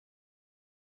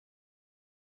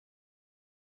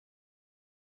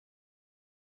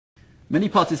Many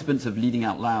participants of Leading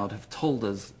Out Loud have told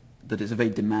us that it's a very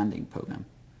demanding program.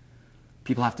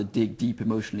 People have to dig deep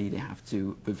emotionally, they have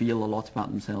to reveal a lot about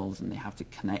themselves, and they have to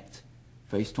connect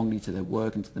very strongly to their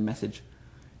work and to the message.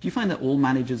 Do you find that all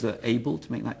managers are able to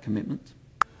make that commitment?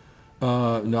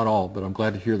 Not all, but I'm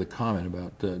glad to hear the comment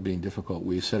about being difficult.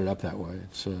 We set it up that way.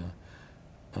 It's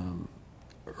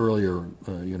earlier,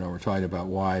 we're talking about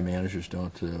why managers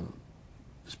don't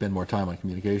spend more time on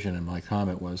communication, and my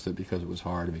comment was that because it was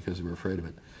hard and because they were afraid of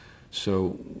it. So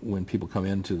when people come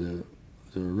into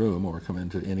the room or come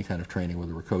into any kind of training,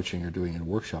 whether we're coaching or doing it in a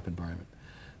workshop environment,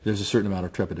 there's a certain amount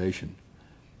of trepidation.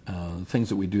 The things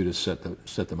that we do to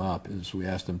set them up is we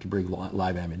ask them to bring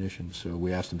live ammunition. So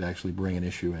we ask them to actually bring an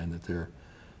issue in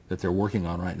that they're working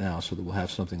on right now, so that we'll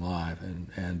have something live,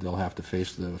 and they'll have to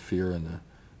face the fear and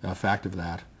the fact of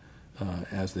that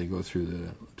as they go through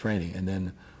the training. And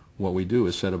then what we do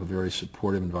is set up a very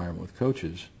supportive environment with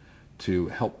coaches to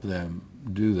help them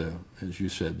do the, as you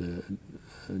said,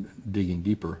 the digging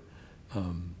deeper.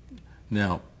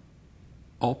 Now,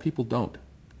 all people don't.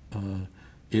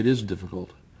 It is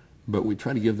difficult, but we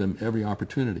try to give them every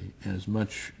opportunity and as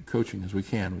much coaching as we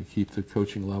can. We keep the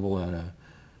coaching level at a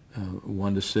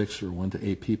 1 to 6 or 1 to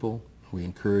 8 people. We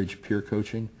encourage peer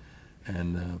coaching,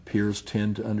 and peers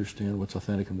tend to understand what's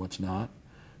authentic and what's not.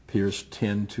 Peers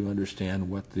tend to understand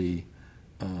what the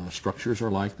structures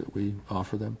are like that we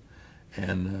offer them.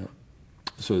 And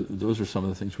so those are some of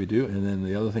the things we do. And then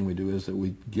the other thing we do is that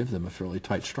we give them a fairly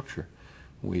tight structure.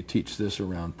 We teach this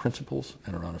around principles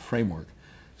and around a framework,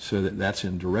 so that that's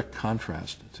in direct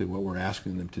contrast to what we're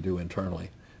asking them to do internally,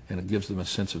 and it gives them a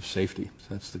sense of safety.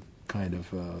 So that's the kind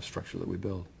of structure that we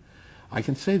build. I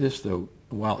can say this, though,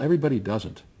 while everybody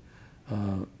doesn't,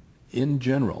 in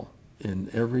general, in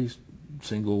every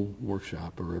single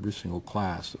workshop or every single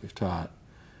class that we've taught,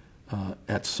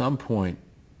 at some point,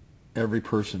 every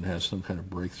person has some kind of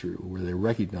breakthrough where they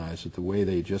recognize that the way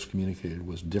they just communicated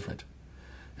was different,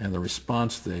 and the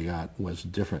response they got was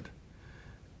different,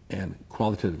 and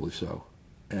qualitatively so.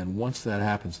 And once that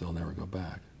happens, they'll never go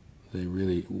back. They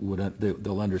really would.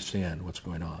 They'll understand what's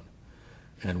going on,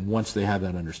 and once they have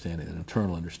that understanding, an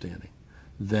internal understanding,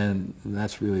 then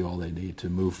that's really all they need to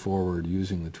move forward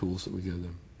using the tools that we give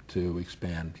them to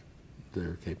expand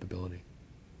their capability.